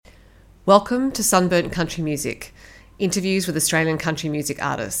Welcome to Sunburnt Country Music, interviews with Australian country music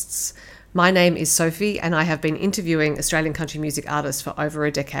artists. My name is Sophie and I have been interviewing Australian country music artists for over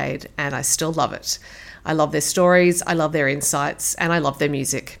a decade and I still love it. I love their stories, I love their insights, and I love their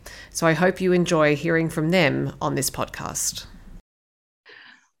music. So I hope you enjoy hearing from them on this podcast.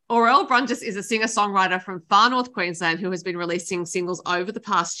 Aurelle Brunjes is a singer-songwriter from far north Queensland who has been releasing singles over the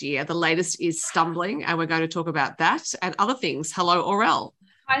past year. The latest is Stumbling, and we're going to talk about that and other things. Hello, Aurelle.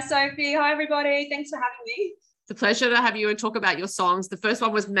 Hi, Sophie. Hi, everybody. Thanks for having me. It's a pleasure to have you and talk about your songs. The first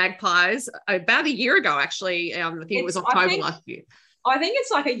one was Magpies, about a year ago, actually. I think it was October last year. I think it's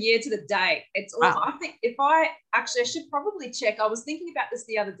like a year to the date. It's all, wow. I think I should probably check. I was thinking about this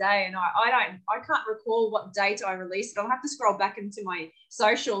the other day and I can't recall what date I released it. I'll have to scroll back into my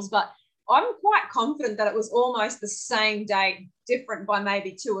socials, but I'm quite confident that it was almost the same date, different by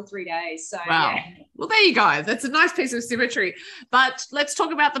maybe 2 or 3 days. So, wow. Yeah. Well, there you go. That's a nice piece of symmetry. But let's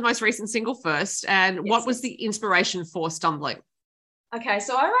talk about the most recent single first. And yes. What was the inspiration for Stumbling? Okay,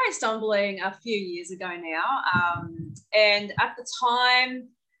 so I wrote Stumbling a few years ago now. And at the time,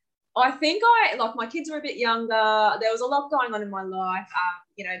 I think my kids were a bit younger. There was a lot going on in my life,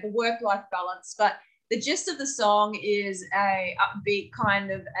 the work-life balance. But the gist of the song is a upbeat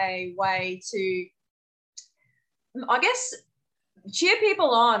kind of a way to, I guess, cheer people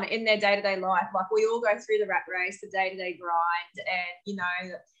on in their day-to-day life. Like we all go through the rat race, the day-to-day grind,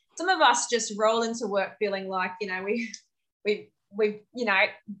 and some of us just roll into work feeling like we've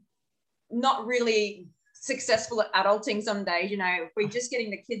not really successful at adulting some days. We're just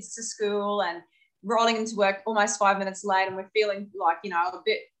getting the kids to school and rolling into work almost 5 minutes late, and we're feeling like a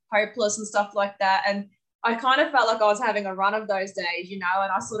bit hopeless and stuff like that. And I kind of felt like I was having a run of those days, and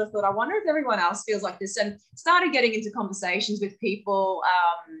I sort of thought, I wonder if everyone else feels like this, and started getting into conversations with people,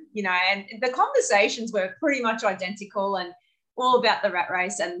 and the conversations were pretty much identical and all about the rat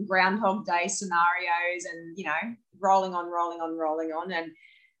race and Groundhog Day scenarios and, rolling on. And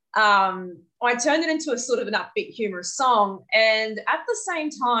I turned it into a sort of an upbeat, humorous song. And at the same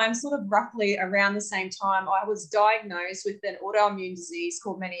time, sort of roughly around the same time, I was diagnosed with an autoimmune disease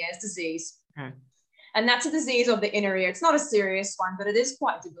called Meniere's disease. Okay. And that's a disease of the inner ear. It's not a serious one, but it is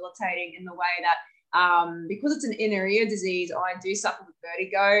quite debilitating in the way that because it's an inner ear disease, I do suffer with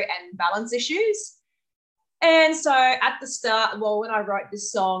vertigo and balance issues. And so at the start, when I wrote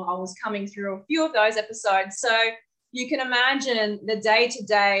this song, I was coming through a few of those episodes. So you can imagine the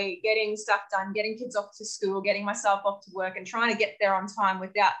day-to-day getting stuff done, getting kids off to school, getting myself off to work and trying to get there on time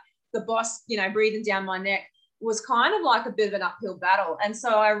without the boss, breathing down my neck was kind of like a bit of an uphill battle. And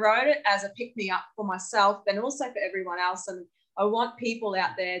so I wrote it as a pick-me-up for myself and also for everyone else. And I want people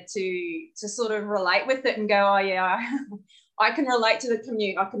out there to sort of relate with it and go, oh, yeah, I can relate to the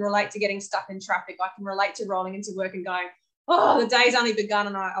commute. I can relate to getting stuck in traffic. I can relate to rolling into work and going, oh, the day's only begun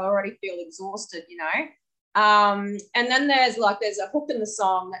and I already feel exhausted, And then there's a hook in the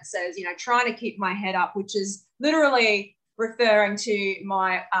song that says, trying to keep my head up, which is literally referring to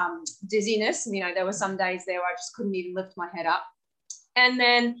my dizziness. There were some days there where I just couldn't even lift my head up. And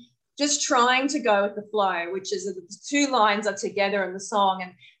then just trying to go with the flow, which is the two lines are together in the song.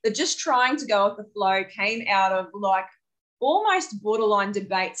 And the just trying to go with the flow came out of almost borderline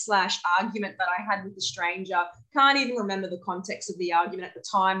debate / argument that I had with a stranger. Can't even remember the context of the argument at the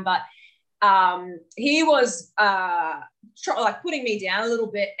time, but he was putting me down a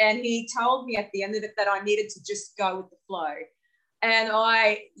little bit, and he told me at the end of it that I needed to just go with the flow. And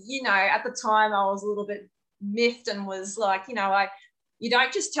I, at the time I was a little bit miffed and was like, you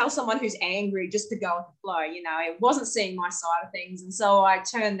don't just tell someone who's angry just to go with the flow. It wasn't seeing my side of things. And so I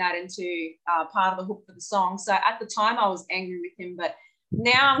turned that into part of the hook for the song. So at the time I was angry with him, but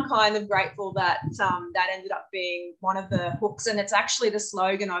now I'm kind of grateful that that ended up being one of the hooks, and it's actually the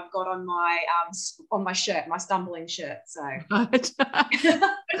slogan I've got on my shirt, my Stumbling shirt. So it's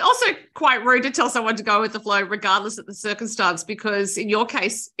also quite rude to tell someone to go with the flow, regardless of the circumstance, because in your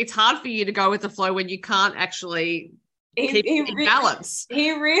case, it's hard for you to go with the flow when you can't actually keep in balance.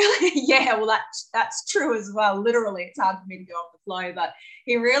 He really, yeah, well, that's true as well. Literally, it's hard for me to go off the flow, but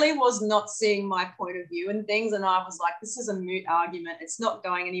he really was not seeing my point of view and things. And I was like, this is a moot argument. It's not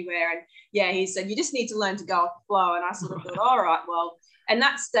going anywhere. And yeah, he said, you just need to learn to go off the flow. And I sort of thought, all right, well, and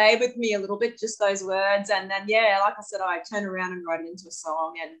that stayed with me a little bit, just those words. And then, yeah, like I said, I turned around and wrote it into a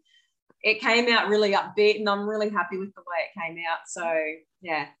song, and it came out really upbeat, and I'm really happy with the way it came out. So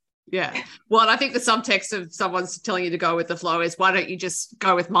yeah. Yeah. Well, and I think the subtext of someone's telling you to go with the flow is, why don't you just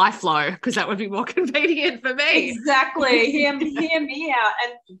go with my flow? Because that would be more convenient for me. Exactly. Hear me out.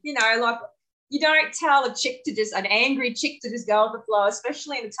 And, you don't tell an angry chick to just go with the flow,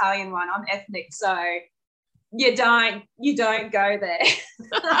 especially an Italian one. I'm ethnic. So you don't go there.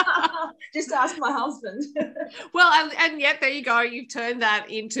 Just ask my husband. Well, and yet there you go. You've turned that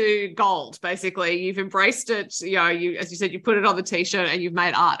into gold, basically. You've embraced it. You know, you, as you said, you put it on the t-shirt and you've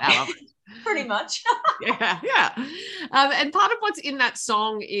made art out of it. Pretty much. Yeah. And part of what's in that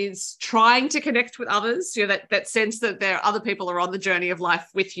song is trying to connect with others, you know, that sense that there are other people are on the journey of life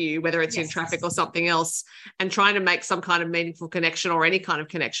with you, whether it's in traffic or something else, and trying to make some kind of meaningful connection or any kind of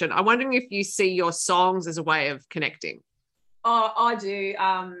connection. I'm wondering if you see your songs as a way of connecting. Oh, I do.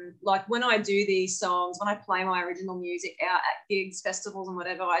 Like when I do these songs, when I play my original music out at gigs, festivals and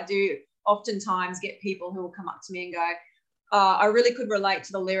whatever, I do oftentimes get people who will come up to me and go, I really could relate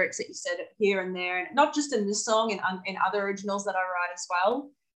to the lyrics that you said here and there, and not just in this song, in other originals that I write as well.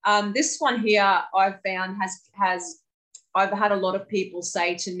 This one here I've found I've had a lot of people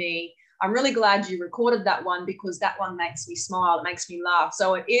say to me, I'm really glad you recorded that one because that one makes me smile, it makes me laugh.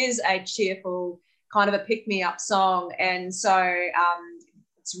 So it is a cheerful kind of a pick-me-up song, and so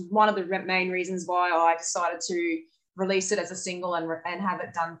it's one of the main reasons why I decided to release it as a single and have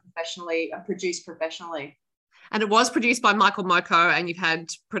it done professionally, produced professionally. And it was produced by Michael Moko, and you've had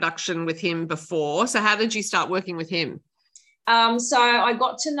production with him before. So how did you start working with him? So I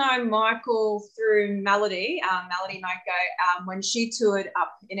got to know Michael through Melody Moko, when she toured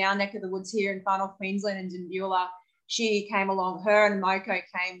up in our neck of the woods here in Far North Queensland in Dinbula. She came along, her and Moko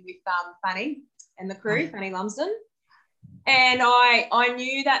came with Fanny and the crew, Fanny Lumsden. And I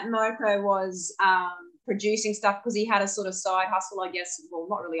knew that Moko was producing stuff because he had a sort of side hustle, I guess. Well,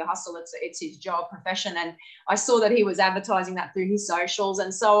 not really a hustle, it's his job, profession. And I saw that he was advertising that through his socials.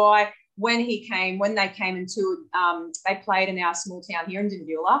 And so when they came and toured, they played in our small town here in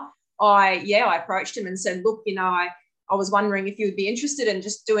Dinbula. I approached him and said, look, you know, I was wondering if you would be interested in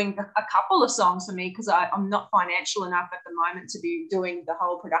just doing a couple of songs for me because I'm not financial enough at the moment to be doing the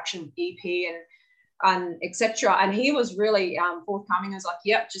whole production EP and etc. And he was really forthcoming. I was like,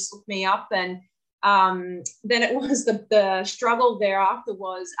 yep, just look me up. And then it was the struggle thereafter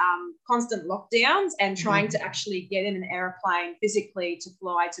was constant lockdowns and trying to actually get in an airplane physically to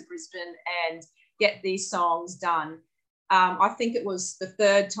fly to Brisbane and get these songs done. I think it was the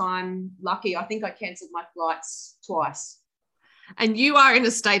third time lucky. I think I cancelled my flights twice. And you are in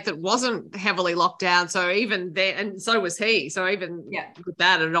a state that wasn't heavily locked down. So even there, and so was he. So even with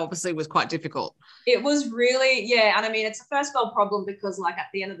that, it obviously was quite difficult. It was really, and I mean, it's a first world problem because like at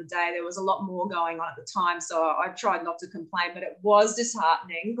the end of the day, there was a lot more going on at the time. So I tried not to complain, but it was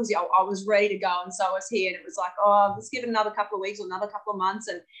disheartening because I was ready to go and so was he. And it was like, oh, let's give it another couple of weeks or another couple of months.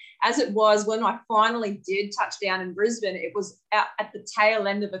 And as it was, when I finally did touch down in Brisbane, it was at the tail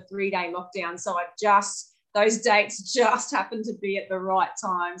end of a 3-day lockdown. So those dates just happened to be at the right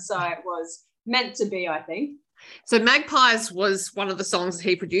time. So it was meant to be, I think. So Magpies was one of the songs that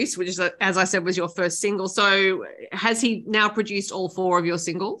he produced, which is, as I said, was your first single. So has he now produced all 4 of your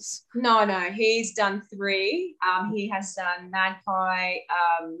singles? No, he's done 3. He has done Magpie,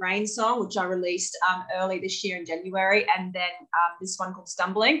 Rain Song, which I released early this year in January, and then this one called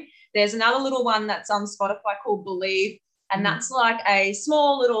Stumbling. There's another little one that's on Spotify called Believe, and that's like a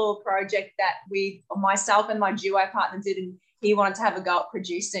small little project that myself and my duo partner did, and he wanted to have a go at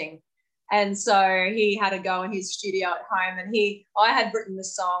producing. And so he had a go in his studio at home, and I had written the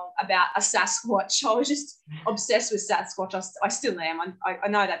song about a Sasquatch. I was just obsessed with Sasquatch. I still am. I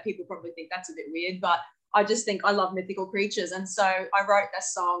know that people probably think that's a bit weird, but I just think I love mythical creatures. And so I wrote that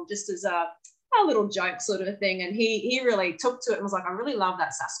song just as a little joke sort of a thing. And he really took to it and was like, I really love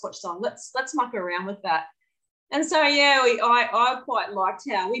that Sasquatch song. Let's muck around with that. And so, I quite liked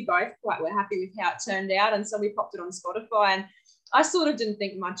how we both quite were happy with how it turned out. And so we popped it on Spotify, and I sort of didn't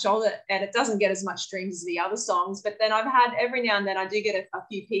think much of it, and it doesn't get as much streams as the other songs. But then I've had every now and then I do get a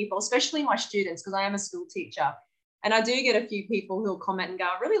few people, especially my students, because I am a school teacher, and I do get a few people who'll comment and go,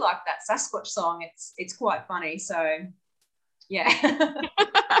 I really like that Sasquatch song. It's quite funny. So, yeah.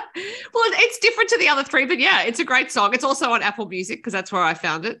 Well, it's different to the other 3, but yeah, it's a great song. It's also on Apple Music because that's where I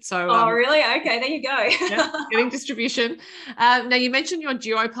found it. So, really? Okay, there you go. Getting distribution. Now, you mentioned your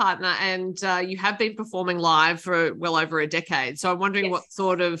duo partner, and you have been performing live for well over a decade. So I'm wondering what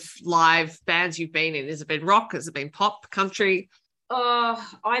sort of live bands you've been in. Has it been rock? Has it been pop, country?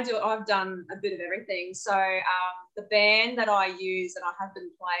 I've done a bit of everything. So the band that I use and I have been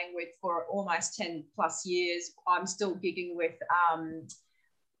playing with for almost 10 plus years, I'm still gigging with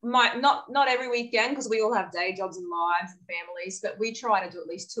not every weekend because we all have day jobs and lives and families, but we try to do at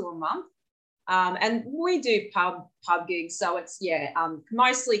least 2 a month. And we do pub gigs. So it's,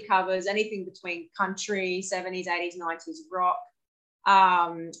 mostly covers, anything between country, 70s, 80s, 90s, rock.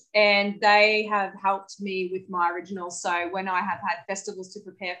 And they have helped me with my originals. So when I have had festivals to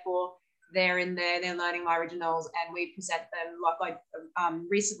prepare for, they're in there, they're learning my originals, and we present them. Like I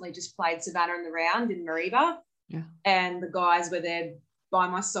recently just played Savannah in the Round in Mariba, and the guys were there by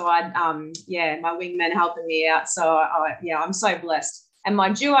my side. My wingman helping me out. So I'm so blessed. And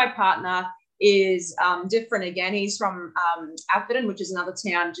my duo partner is different again. He's from Atherton, which is another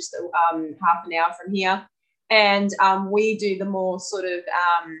town just half an hour from here. And we do the more sort of,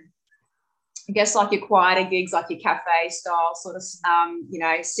 I guess, like your quieter gigs, like your cafe style sort of,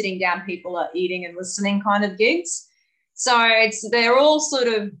 sitting down, people are eating and listening kind of gigs. So they're all sort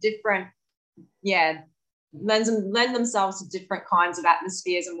of different, lend themselves to different kinds of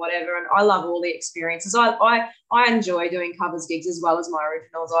atmospheres and whatever. And I love all the experiences. I enjoy doing covers gigs as well as my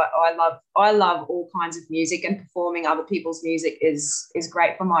originals. I love all kinds of music, and performing other people's music is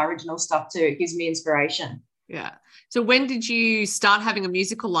great for my original stuff too. It gives me inspiration. Yeah. So when did you start having a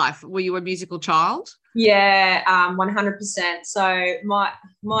musical life? Were you a musical child? Yeah, 100%. So my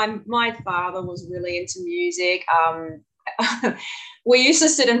father was really into music. We used to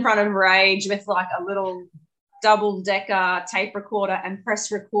sit in front of Rage with like a little double-decker tape recorder and press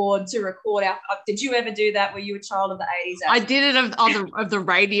record to record our. Did you ever do that? Were you a child of the 80s? I did it of the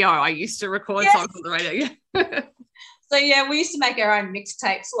radio. I used to record songs on the radio. So yeah, we used to make our own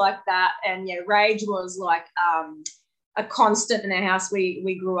mixtapes like that, and Rage was like a constant in our house.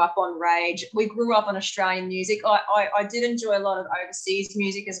 We grew up on Rage. We grew up on Australian music. I did enjoy a lot of overseas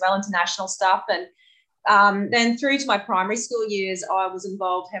music as well, international stuff, and then through to my primary school years, I was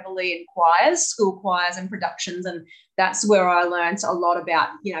involved heavily in choirs, school choirs and productions, and that's where I learned a lot about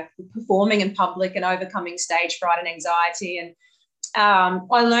performing in public and overcoming stage fright and anxiety. And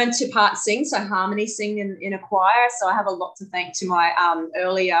I learned to part sing, so harmony sing in a choir. So I have a lot to thank to my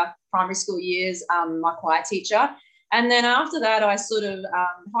earlier primary school years, my choir teacher. And then after that, I sort of,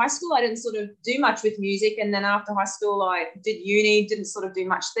 high school, I didn't sort of do much with music. And then after high school, I did uni, didn't sort of do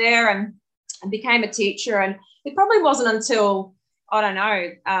much there, and became a teacher. And it probably wasn't until, I don't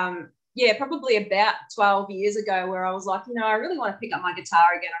know, probably about 12 years ago where I was like, I really want to pick up my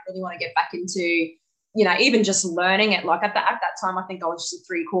guitar again. I really want to get back into, even just learning it. Like at that time, I think I was just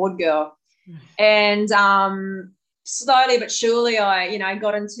a 3-chord girl. And slowly but surely I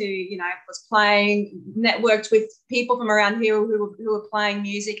got into, was playing, networked with people from around here who were playing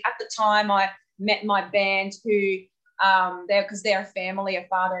music. At the time, I met my band who, because they're a family, a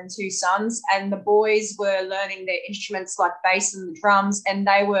father and 2 sons, and the boys were learning their instruments like bass and drums, and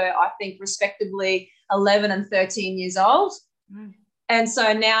they were, I think, respectively 11 and 13 years old. And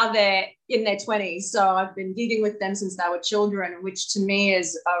so now they're in their 20s. So I've been gigging with them since they were children, which to me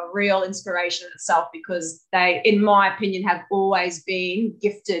is a real inspiration in itself, because they, in my opinion, have always been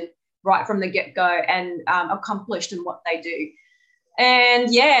gifted right from the get-go and accomplished in what they do. And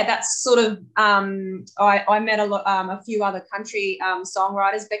that's sort of I met a few other country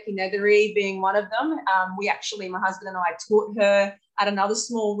songwriters, Becky Nethery being one of them. We actually, my husband and I, taught her at another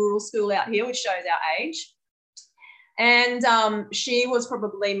small rural school out here, which shows our age. And she was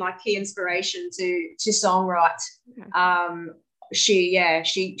probably my key inspiration to songwrite. Okay.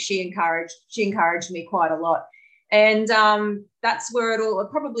 She encouraged me quite a lot. And that's where it all,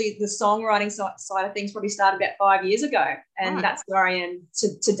 probably the songwriting side of things probably started about 5 years ago. And that's where I am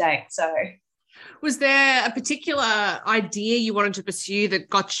to date. So was there a particular idea you wanted to pursue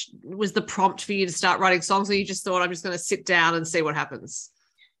that was the prompt for you to start writing songs, or you just thought, I'm just going to sit down and see what happens?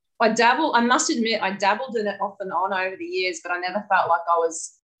 I must admit, I dabbled in it off and on over the years, but I never felt like I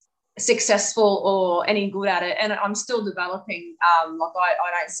was successful or any good at it. And I'm still developing. I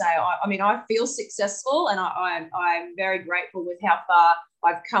don't say, I feel successful, and I'm very grateful with how far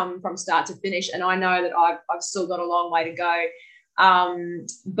I've come from start to finish. And I know that I've still got a long way to go. I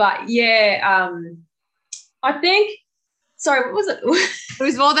think, sorry, what was it? It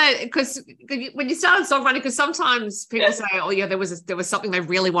was more that, because when you started songwriting, because sometimes people say, oh yeah, there was something they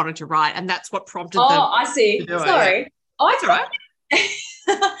really wanted to write, and that's what prompted them. Oh, I see. Sorry. Yeah. That's all right.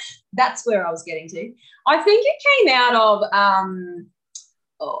 That's where I was getting to. I think it came out of,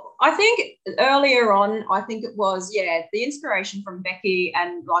 I think earlier on, I think it was, the inspiration from Becky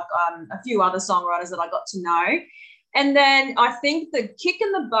and a few other songwriters that I got to know. And then I think the kick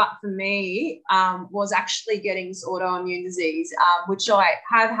in the butt for me was actually getting autoimmune disease, which I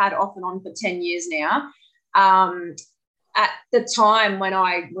have had off and on for 10 years now. At the time when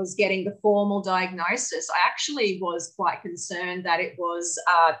I was getting the formal diagnosis, I actually was quite concerned that it was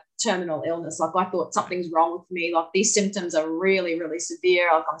a terminal illness. Like, I thought something's wrong with me. Like, these symptoms are really, really severe.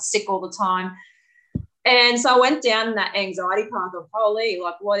 Like, I'm sick all the time. And so I went down that anxiety path of, holy,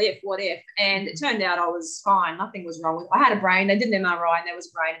 like, what if? And it turned out I was fine. Nothing was wrong with me. I had a brain. They did an MRI and there was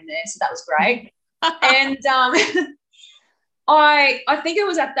a brain in there. So that was great. And I think it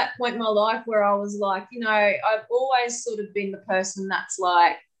was at that point in my life where I was like, I've always sort of been the person that's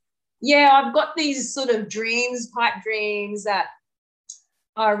like, yeah, I've got these sort of dreams, pipe dreams that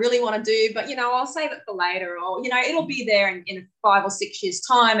I really want to do, but, I'll save it for later, or, it'll be there in 5 or 6 years'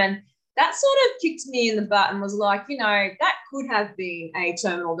 time. And that sort of kicked me in the butt and was like, that could have been a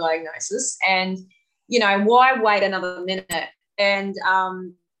terminal diagnosis. And, why wait another minute? And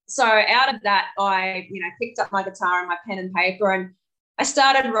so out of that, I, picked up my guitar and my pen and paper, and I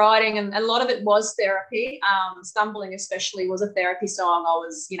started writing, and a lot of it was therapy. Stumbling especially was a therapy song. I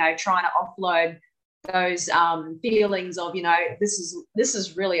was, trying to offload those feelings of, this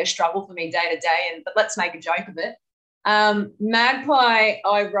is really a struggle for me day to day, but let's make a joke of it. Magpie,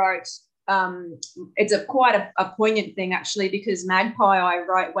 I wrote, it's quite a poignant thing actually, because Magpie I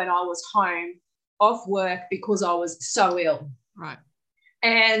wrote when I was home off work because I was so ill. Right.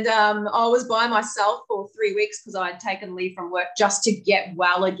 And I was by myself for 3 weeks because I had taken leave from work just to get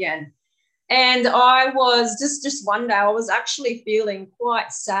well again. And I was just one day I was actually feeling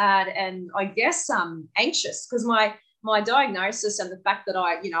quite sad and I guess anxious, because my diagnosis and the fact that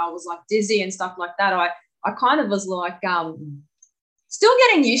I was like dizzy and stuff like that, I kind of was like still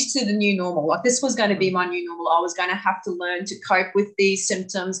getting used to the new normal. Like this was going to be my new normal. I was going to have to learn to cope with these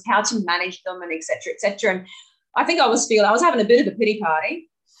symptoms, how to manage them, and et cetera, et cetera. And I think I was having a bit of a pity party,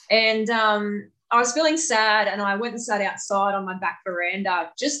 and I was feeling sad, and I went and sat outside on my back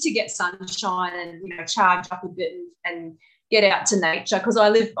veranda just to get sunshine and, charge up a bit and get out to nature, because I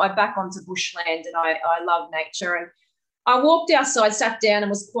back onto bushland and I love nature. And I walked outside, sat down and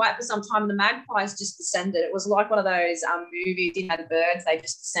was quiet for some time, and the magpies just descended. It was like one of those movies, the birds, they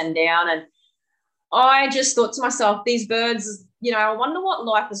just descend down. And I just thought to myself, these birds, I wonder what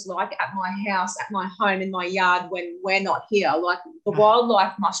life is like at my house, at my home, in my yard when we're not here. Like the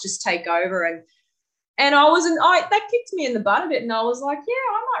wildlife must just take over. And that kicked me in the butt a bit. And I was like, yeah,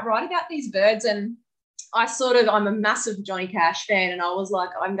 I might write about these birds. And I'm a massive Johnny Cash fan. And I was like,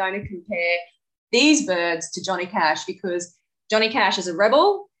 I'm going to compare these birds to Johnny Cash, because Johnny Cash is a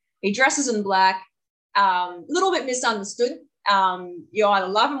rebel. He dresses in black, a little bit misunderstood. You either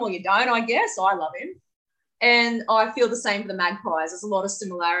love him or you don't, I guess. I love him. And I feel the same for the magpies. There's a lot of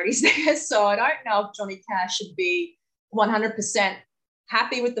similarities there. So I don't know if Johnny Cash should be 100%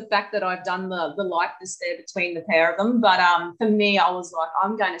 happy with the fact that I've done the likeness there between the pair of them. But for me, I was like,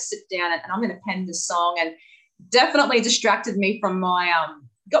 I'm going to sit down and I'm going to pen this song, and definitely distracted me from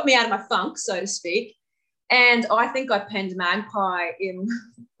got me out of my funk, so to speak. And I think I penned Magpie in,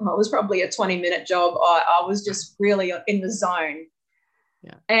 it was probably a 20-minute job. I was just really in the zone.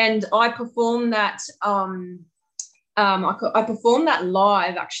 Yeah. And I performed that. I performed that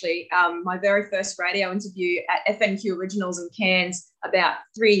live, actually. My very first radio interview at FNQ Originals in Cairns about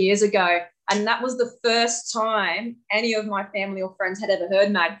 3 years ago, and that was the first time any of my family or friends had ever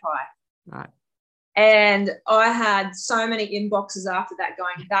heard Magpie. Right. And I had so many inboxes after that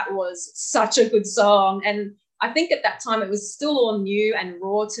going, that was such a good song. And I think at that time it was still all new and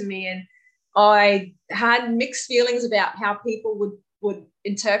raw to me, and I had mixed feelings about how people would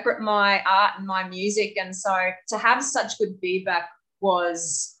interpret my art and my music. And so to have such good feedback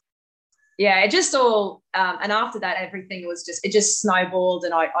was, it just all, and after that, everything was it just snowballed,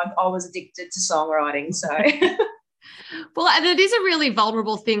 and I was addicted to songwriting. So. Well, and it is a really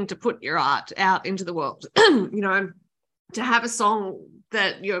vulnerable thing to put your art out into the world, to have a song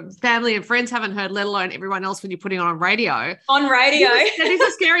that your family and friends haven't heard, let alone everyone else when you're putting on radio. On radio. It is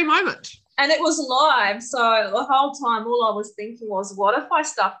a scary moment. And it was live. So the whole time, all I was thinking was, what if I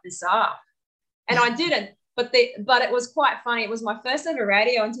stuff this up? And I didn't. But it was quite funny. It was my first ever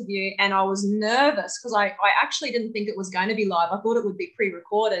radio interview, and I was nervous because I actually didn't think it was going to be live. I thought it would be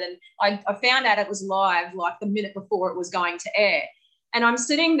pre-recorded, and I found out it was live like the minute before it was going to air. And I'm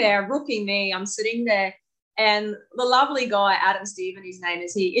sitting there, rookie me, I'm sitting there, and the lovely guy, Adam Stephen, his name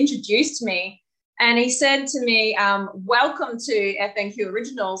is, he introduced me, and he said to me, welcome to FNQ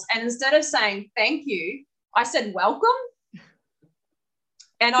Originals. And instead of saying thank you, I said welcome.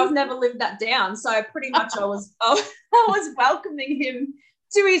 And I've never lived that down. So pretty much I was welcoming him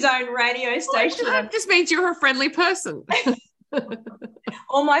to his own radio station. Well, that just means you're a friendly person.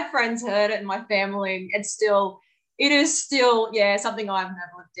 All my friends heard it, and my family, and it is still something I've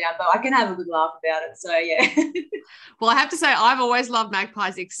never lived down, but I can have a good laugh about it. So yeah. Well, I have to say I've always loved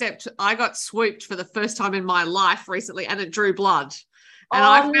magpies, except I got swooped for the first time in my life recently, and it drew blood. And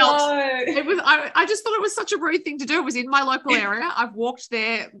I felt it was, I just thought it was such a rude thing to do. It was in my local area. I've walked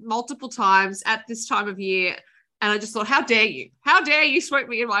there multiple times at this time of year. And I just thought, how dare you? How dare you swoop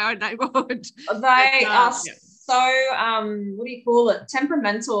me in my own neighborhood? They are so, what do you call it?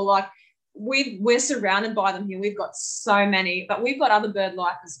 Temperamental. Like we're surrounded by them here. We've got so many, but we've got other bird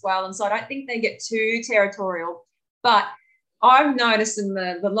life as well. And so I don't think they get too territorial. But I've noticed in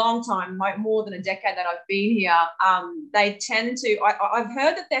the long time, more than a decade that I've been here, they tend to, I've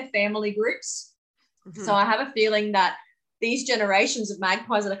heard that they're family groups. Mm-hmm. So I have a feeling that these generations of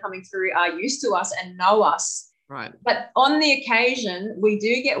magpies that are coming through are used to us and know us. Right. But on the occasion, we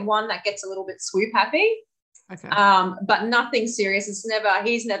do get one that gets a little bit swoop happy. Okay. But nothing serious. He's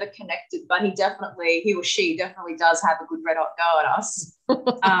never connected, but he or she definitely does have a good red hot go at us.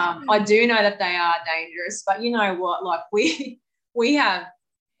 I do know that they are dangerous, but you know what? Like we have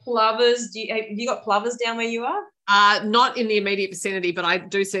plovers. Have you got plovers down where you are? Not in the immediate vicinity, but I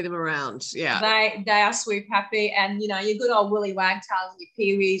do see them around. Yeah. They are swoop happy, and you know, your good old woolly wagtails and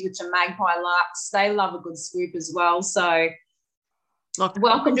your peewees, which are magpie larks, they love a good swoop as well. So look,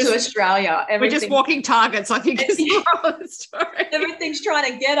 welcome to Australia. We're just walking targets, I think. Is the story. Everything's trying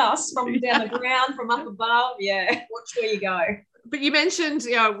to get us from down the ground, from up above. Yeah, watch where you go. But you mentioned,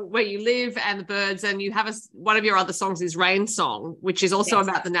 you know, where you live and the birds, and you have one of your other songs is Rain Song, which is also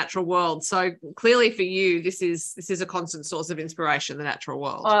about the natural world. So clearly for you, this is a constant source of inspiration, the natural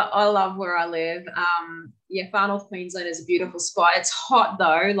world. I love where I live. Far North Queensland is a beautiful spot. It's hot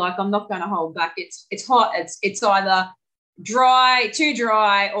though. Like I'm not going to hold back. It's hot. It's either too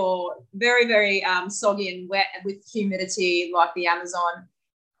dry, or very, very soggy and wet with humidity like the Amazon.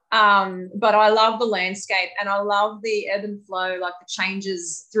 But I love the landscape, and I love the ebb and flow, like the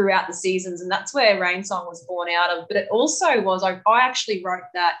changes throughout the seasons, and that's where Rain Song was born out of. But it also was, I actually wrote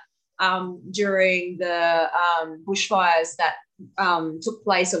that during the bushfires that took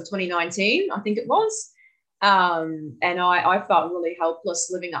place of 2019, I think it was. And I felt really helpless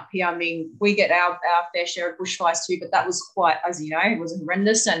living up here. I mean, we get our fair share of bushfires too, but that was quite, as you know, it was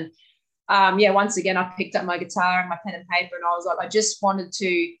horrendous. And once again, I picked up my guitar and my pen and paper, and I was like, I just wanted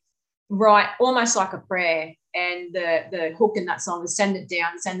to write almost like a prayer. And the hook in that song is send it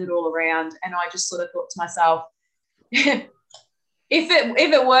down, send it all around. And I just sort of thought to myself, if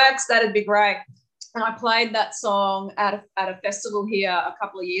it works, that'd be great. And I played that song at a festival here a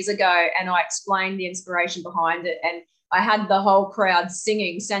couple of years ago, and I explained the inspiration behind it. And I had the whole crowd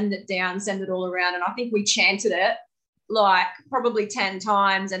singing, send it down, send it all around. And I think we chanted it like probably 10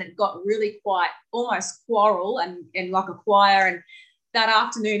 times, and it got really quite almost choral and like a choir. And that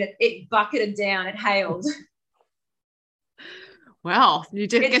afternoon it bucketed down, it hailed. Well,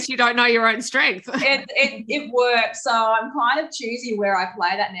 guess you don't know your own strength. It works. So I'm kind of choosy where I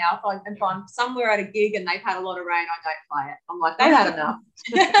play that now. If I'm somewhere at a gig and they've had a lot of rain, I don't play it. I'm like, they've had enough.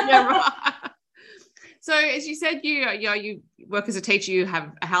 Yeah, right. So as you said, you work as a teacher, you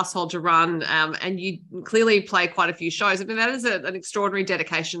have a household to run, and you clearly play quite a few shows. I mean, that is an extraordinary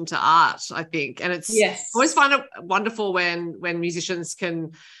dedication to art, I think. And it's I always find it wonderful when musicians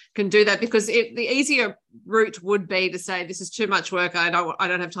can do that, because the easier route would be to say, this is too much work. I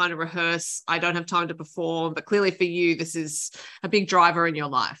don't have time to rehearse. I don't have time to perform. But clearly for you, this is a big driver in your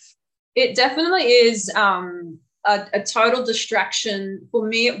life. It definitely is. A total distraction for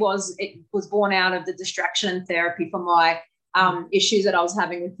me. It was born out of the distraction and therapy for my issues that I was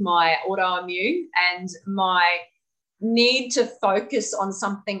having with my autoimmune and my need to focus on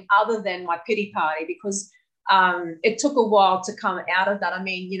something other than my pity party, because it took a while to come out of that. I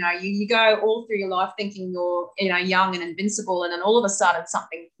mean, you go all through your life thinking you're, young and invincible, and then all of a sudden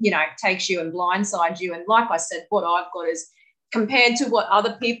something, takes you and blindsides you. And like I said, what I've got is, compared to what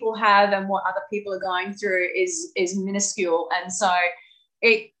other people have and what other people are going through, is minuscule. And so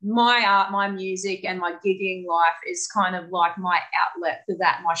my art, my music, and my gigging life is kind of like my outlet for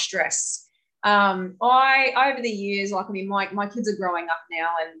that, my stress. Over the years, my kids are growing up now,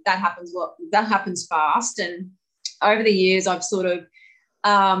 and that happens fast. And over the years, I've sort of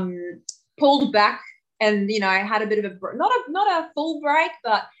pulled back and, had a bit of not a full break,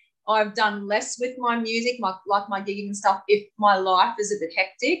 but I've done less with my music, my gigging and stuff, if my life is a bit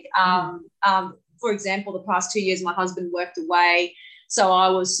hectic. For example, the past 2 years, my husband worked away. So I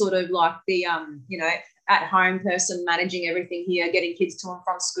was sort of like the, at-home person, managing everything here, getting kids to and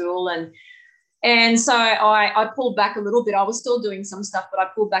from school. And so I pulled back a little bit. I was still doing some stuff, but I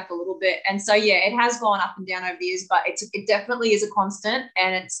pulled back a little bit. And so, it has gone up and down over the years, but it definitely is a constant.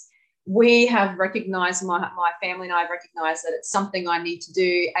 And we have recognized, my family and I have recognized that it's something I need to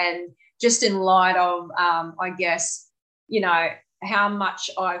do. And just in light of, I guess, how much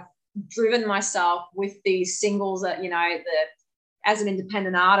I've driven myself with these singles that, as an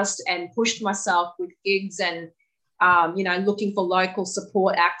independent artist, and pushed myself with gigs and, looking for local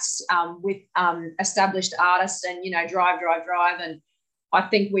support acts with established artists, and, drive. And I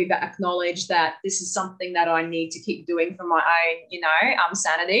think we've acknowledged that this is something that I need to keep doing for my own,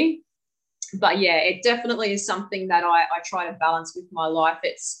 sanity. but yeah, it definitely is something that I try to balance with my life.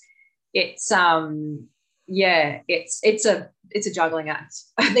 It's it's a juggling act.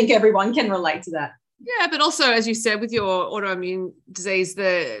 I think everyone can relate to that. Yeah, but also, as you said, with your autoimmune disease,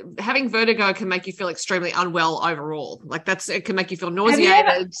 having vertigo can make you feel extremely unwell overall. Like it can make you feel nauseated.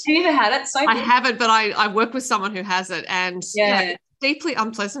 Have you ever had it, Sophie? I haven't, but I work with someone who has it, and it's deeply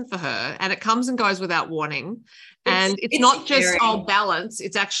unpleasant for her, and it comes and goes without warning. And it's not just balance.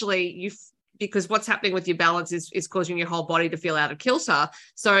 It's actually because what's happening with your balance is causing your whole body to feel out of kilter.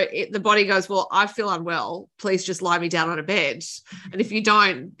 So the body goes, well, I feel unwell. Please just lie me down on a bed. And if you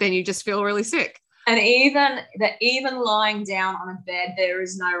don't, then you just feel really sick. And even lying down on a bed, there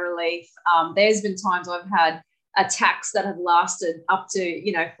is no relief. There's been times I've had attacks that have lasted up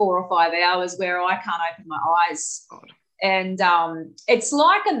to 4 or 5 hours where I can't open my eyes. God. And it's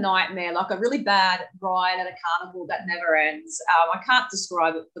like a nightmare, like a really bad ride at a carnival that never ends. I can't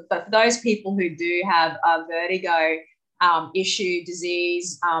describe it, but for those people who do have a vertigo issue,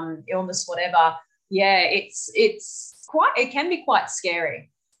 disease, illness, whatever, it can be quite scary.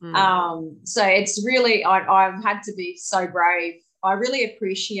 So it's really, I've had to be so brave. I really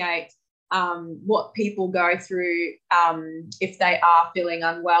appreciate what people go through if they are feeling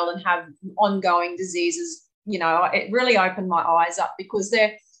unwell and have ongoing diseases. It really opened my eyes up because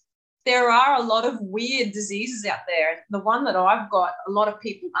there are a lot of weird diseases out there. The one that I've got, a lot of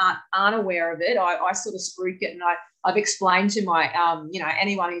people aren't aware of it. I sort of spruik it, and I've explained to my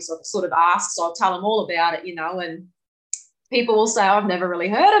anyone who sort of asks, I'll tell them all about it, and people will say, I've never really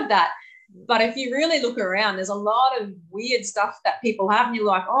heard of that. But if you really look around, there's a lot of weird stuff that people have, and you're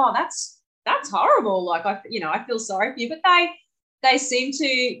like, oh, that's horrible. Like, I feel sorry for you. But they seem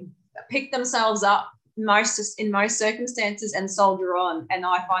to pick themselves up in most circumstances and soldier on. And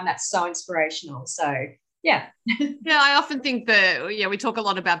I find that so inspirational. So, yeah. Yeah, I often think we talk a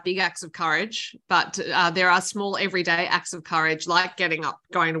lot about big acts of courage, but there are small everyday acts of courage, like getting up,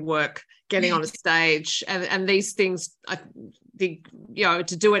 going to work, getting on a stage, and these things, I think, to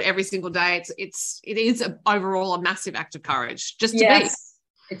do it every single day, it is overall a massive act of courage just to be.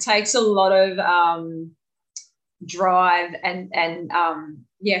 It takes a lot of drive and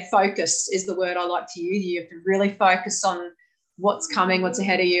focus is the word I like to use. You have to really focus on what's coming, what's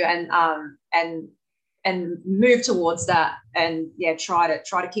ahead of you, and move towards that, and try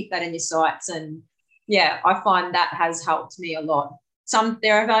to keep that in your sights. And I find that has helped me a lot.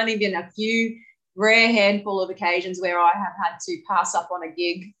 There have only been a few rare handful of occasions where I have had to pass up on a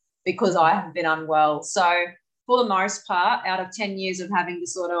gig because I have been unwell. So for the most part, out of 10 years of having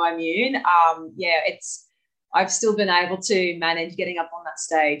this autoimmune, I've still been able to manage getting up on that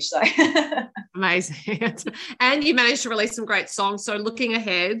stage. So amazing. And you managed to release some great songs. So looking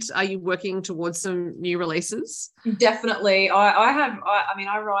ahead, are you working towards some new releases? Definitely.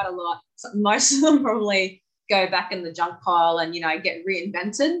 I write a lot. Most of them probably go back in the junk pile and, get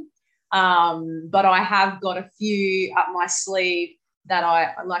reinvented. But I have got a few up my sleeve that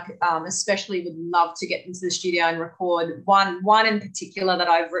I like, especially would love to get into the studio and record. One in particular that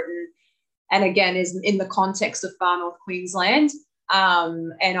I've written, and again is in the context of far north Queensland.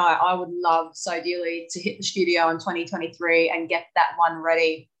 And I would love so dearly to hit the studio in 2023 and get that one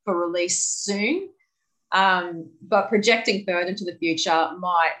ready for release soon. But projecting further into the future,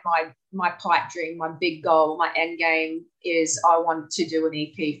 my pipe dream, my big goal, my end game is I want to do an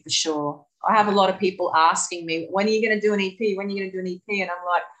EP for sure. I have a lot of people asking me, when are you going to do an EP? When are you going to do an EP? And I'm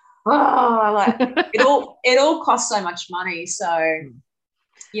like, it all costs so much money. So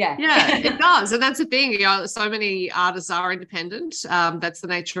yeah, it does. And that's the thing, so many artists are independent. That's the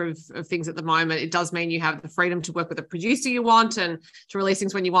nature of things at the moment. It does mean you have the freedom to work with a producer you want and to release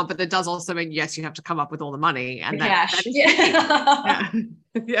things when you want, but it does also mean, yes, you have to come up with all the money and that is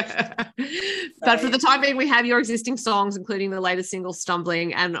yeah. But for the time being, we have your existing songs, including the latest single,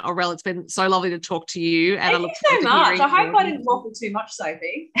 Stumbling. And Aurelle, it's been so lovely to talk to you. And Thank you so much. I hope I didn't waffle too much,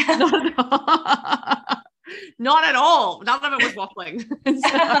 Sophie. Not at all. None of it was waffling.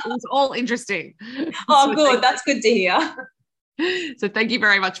 It was all interesting. Oh, so good. That's good to hear. So thank you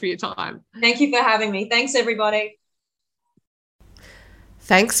very much for your time. Thank you for having me. Thanks, everybody.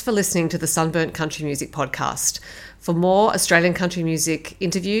 Thanks for listening to the Sunburnt Country Music Podcast. For more Australian country music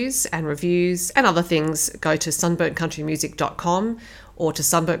interviews and reviews and other things, go to sunburntcountrymusic.com or to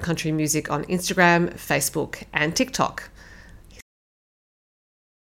Sunburnt Country Music on Instagram, Facebook, and TikTok.